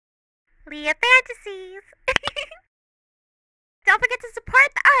Leah Fantasies. Don't forget to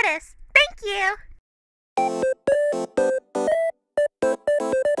support the artists. Thank you.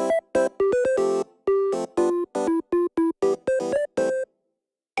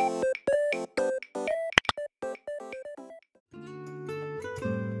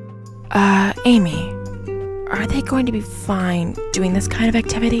 Amy, are they going to be fine doing this kind of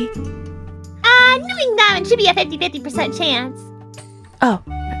activity? Knowing them, it should be a 50-50% chance. Oh,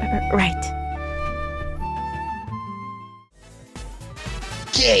 right.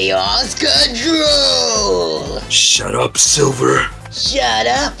 Chaos control! Shut up, Silver. Shut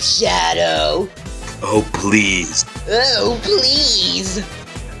up, Shadow! Oh, please. Oh, please!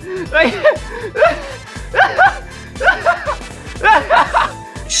 I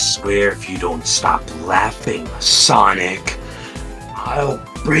swear if you don't stop laughing, Sonic, I'll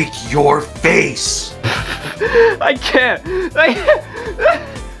break your face! I can't!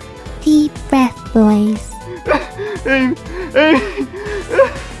 Deep breath, boys. Amy!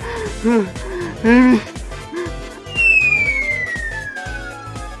 Amy!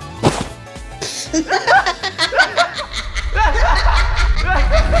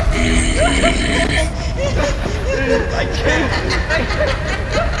 I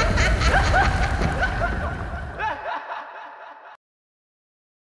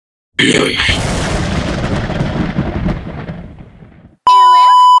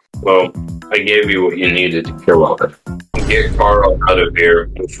Well, I gave you what you needed to kill all of them. Get Carl out of here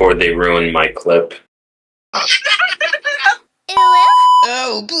before they ruin my clip.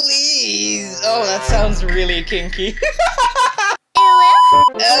 Oh, please! Oh, that sounds really kinky.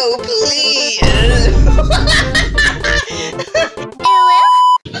 Oh, please!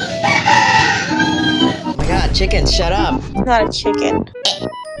 Oh my god, chicken, shut up! Not a chicken.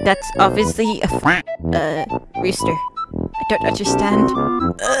 That's obviously a rooster. I don't understand.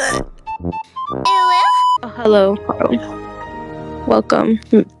 Oh, hello. Welcome.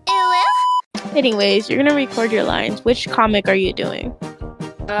 Anyways, you're gonna record your lines. Which comic are you doing?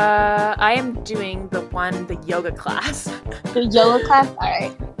 I am doing the yoga class. The yoga class?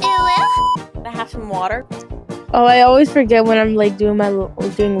 Alright. Can I have some water? Oh, I always forget when I'm like doing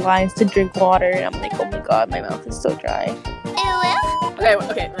lines to drink water, and I'm like, oh my god, my mouth is so dry. Okay,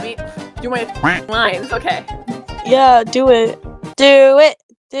 let me do my lines. Okay. Yeah, do it. Do it.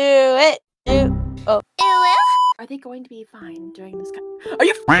 Do it. Oh. Are they going to be fine during this Are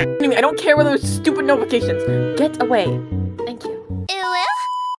you f***ing me? I don't care what those stupid notifications. Get away. Thank you.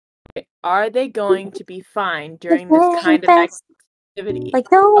 Okay, are they going to be fine during this kind of activity?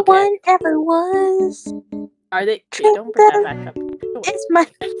 Like no one ever was. Are they? Okay, don't bring that back up. It's my.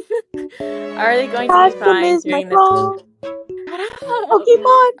 Are they going to be fine during this?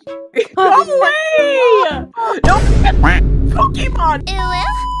 Pokemon. Go away! No, Pokemon.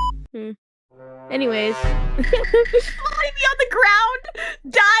 Anyways. Leave me on the ground,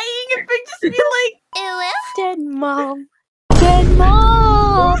 dying, and just be like, Dead mom. Dead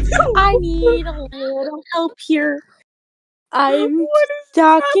mom. I need a little help here. I'm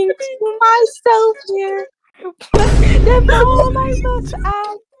talking to myself here. Dead mom, I must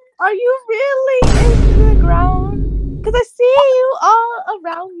ask, are you really in the ground? Cause I see you all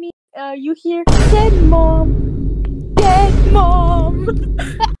around me. You hear dead mom. Dead mom.